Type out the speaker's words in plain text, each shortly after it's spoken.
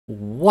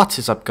What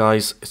is up,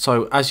 guys?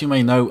 So as you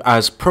may know,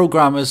 as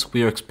programmers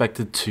we are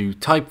expected to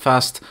type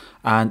fast,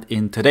 and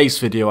in today's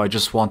video I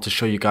just want to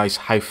show you guys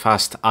how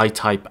fast I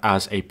type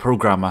as a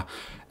programmer.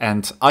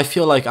 And I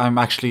feel like I'm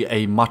actually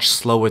a much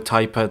slower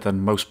typer than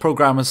most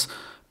programmers,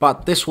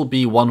 but this will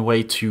be one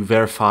way to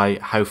verify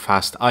how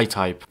fast I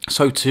type.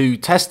 So to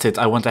test it,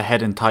 I went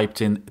ahead and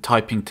typed in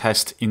typing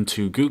test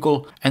into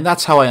Google, and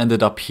that's how I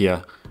ended up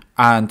here.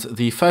 And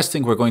the first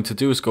thing we're going to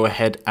do is go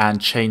ahead and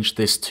change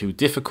this to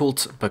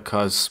difficult,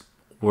 because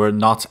we're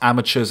not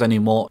amateurs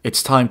anymore.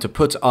 It's time to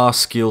put our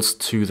skills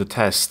to the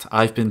test.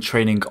 I've been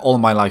training all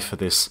my life for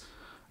this.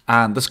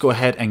 And let's go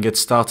ahead and get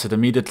started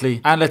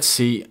immediately. And let's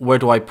see, where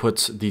do I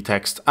put the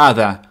text?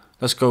 There.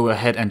 Let's go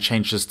ahead and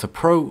change this to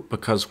Pro,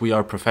 because we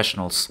are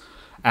professionals.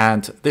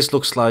 And this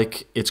looks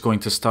like it's going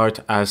to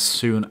start as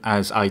soon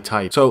as I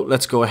type. So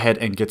let's go ahead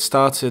and get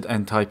started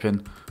and type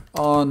in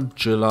on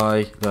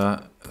July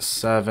the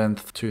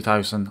 7th,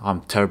 2000.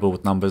 I'm terrible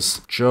with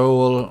numbers.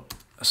 Joel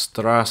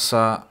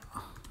Strasser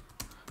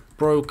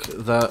broke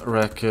the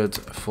record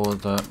for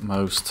the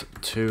most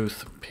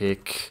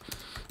toothpick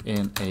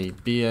in a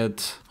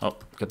beard. Oh,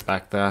 get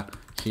back there.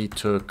 He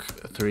took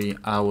 3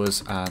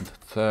 hours and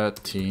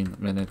 13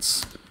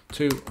 minutes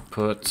to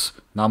put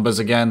numbers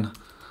again.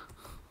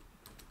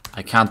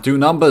 I can't do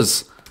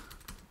numbers.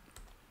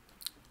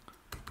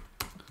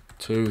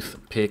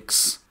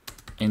 Toothpicks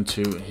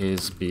into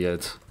his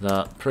beard.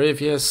 The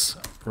previous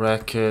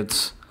record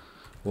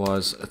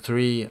was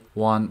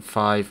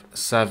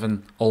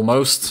 3157.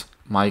 Almost.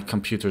 My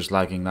computer's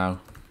lagging now.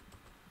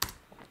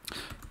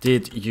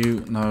 Did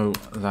you know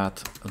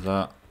that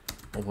the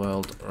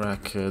world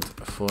record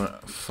for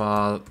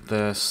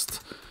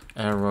farthest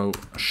arrow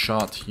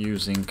shot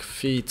using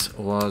feet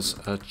was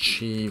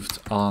achieved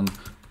on...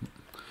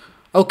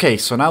 Okay,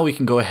 so now we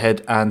can go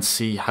ahead and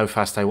see how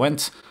fast I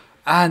went.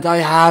 And I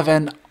have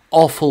an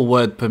awful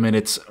word per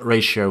minute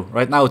ratio.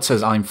 Right now it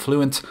says I'm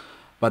fluent,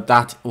 but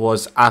that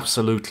was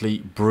absolutely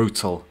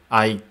brutal.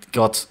 I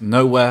got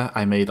nowhere,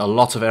 I made a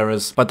lot of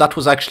errors, but that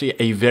was actually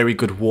a very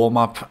good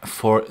warm-up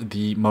for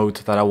the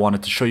mode that I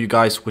wanted to show you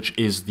guys, which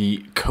is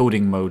the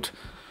coding mode.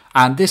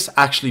 And this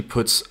actually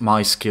puts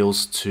my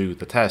skills to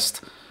the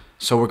test.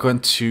 So we're going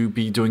to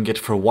be doing it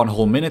for 1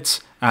 whole minute,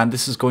 and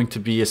this is going to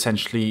be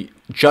essentially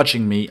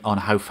judging me on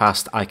how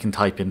fast I can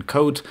type in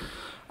code.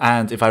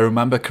 And if I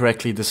remember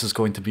correctly, this is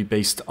going to be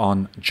based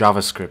on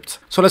JavaScript.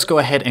 So let's go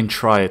ahead and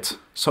try it.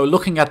 So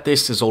looking at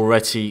this is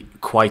already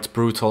quite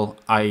brutal.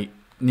 I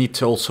need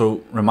to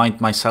also remind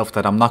myself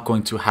that I'm not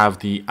going to have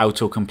the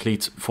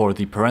autocomplete for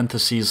the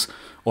parentheses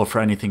or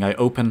for anything I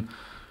open.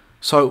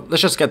 So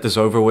let's just get this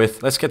over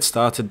with. Let's get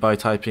started by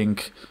typing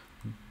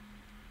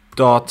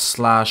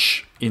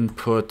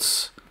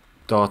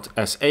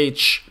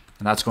 ./input.sh,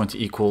 and that's going to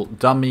equal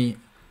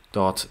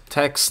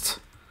dummy.text.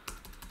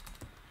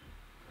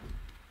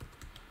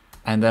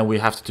 And then we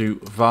have to do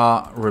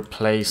var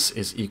replace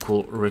is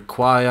equal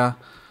require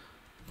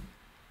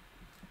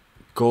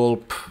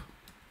gulp.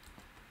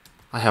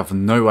 I have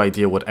no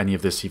idea what any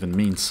of this even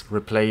means.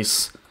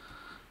 Replace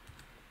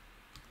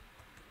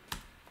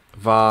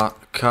var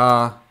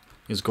char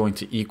is going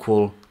to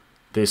equal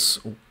this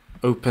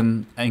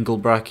open angle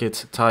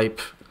bracket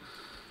type,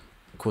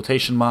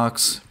 quotation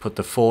marks, put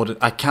the forward.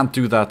 I can't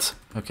do that.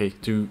 Okay,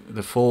 do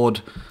the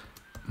forward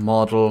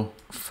model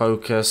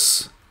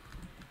focus.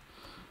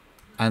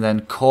 And then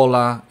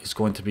color is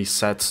going to be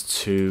set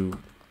to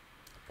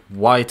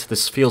white.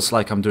 This feels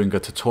like I'm doing a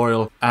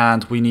tutorial.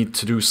 And we need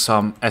to do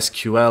some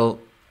SQL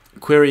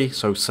query.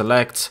 So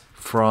select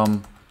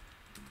from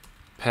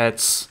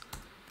pets.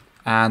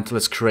 And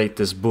let's create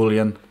this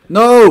boolean.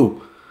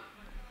 No!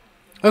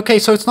 Okay,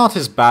 so it's not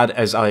as bad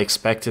as I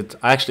expected.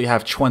 I actually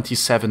have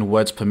 27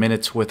 words per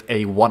minute with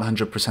a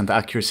 100%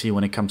 accuracy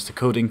when it comes to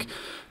coding.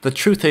 The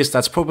truth is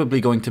that's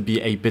probably going to be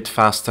a bit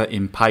faster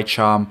in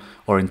PyCharm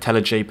or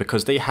IntelliJ,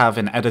 because they have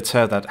an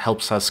editor that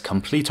helps us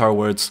complete our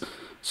words.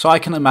 So I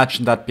can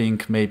imagine that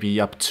being maybe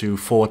up to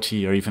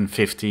 40 or even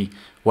 50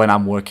 when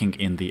I'm working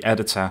in the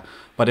editor.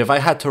 But if I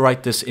had to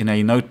write this in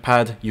a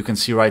notepad, you can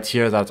see right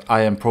here that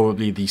I am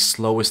probably the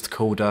slowest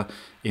coder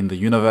in the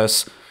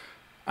universe.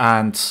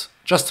 And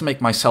just to make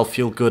myself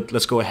feel good,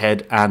 let's go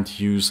ahead and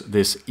use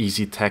this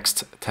easy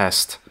text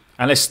test.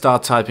 And let's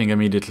start typing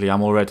immediately.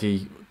 I'm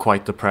already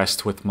quite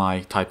depressed with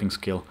my typing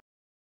skill.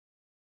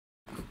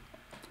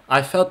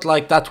 I felt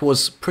like that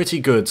was pretty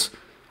good.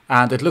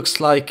 And it looks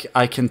like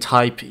I can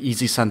type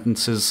easy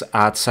sentences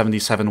at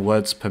 77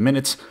 words per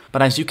minute.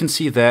 But as you can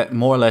see there,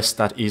 more or less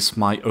that is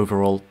my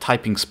overall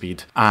typing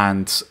speed.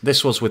 And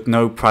this was with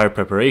no prior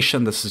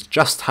preparation. This is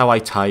just how I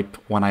type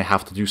when I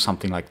have to do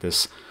something like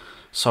this.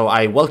 So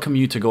I welcome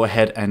you to go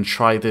ahead and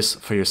try this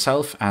for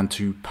yourself and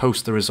to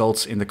post the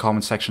results in the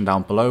comment section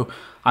down below.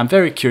 I'm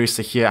very curious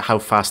to hear how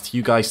fast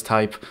you guys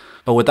type.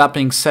 But with that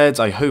being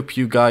said, I hope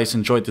you guys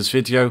enjoyed this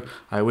video.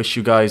 I wish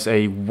you guys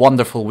a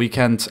wonderful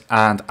weekend,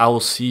 and I will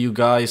see you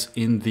guys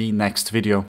in the next video.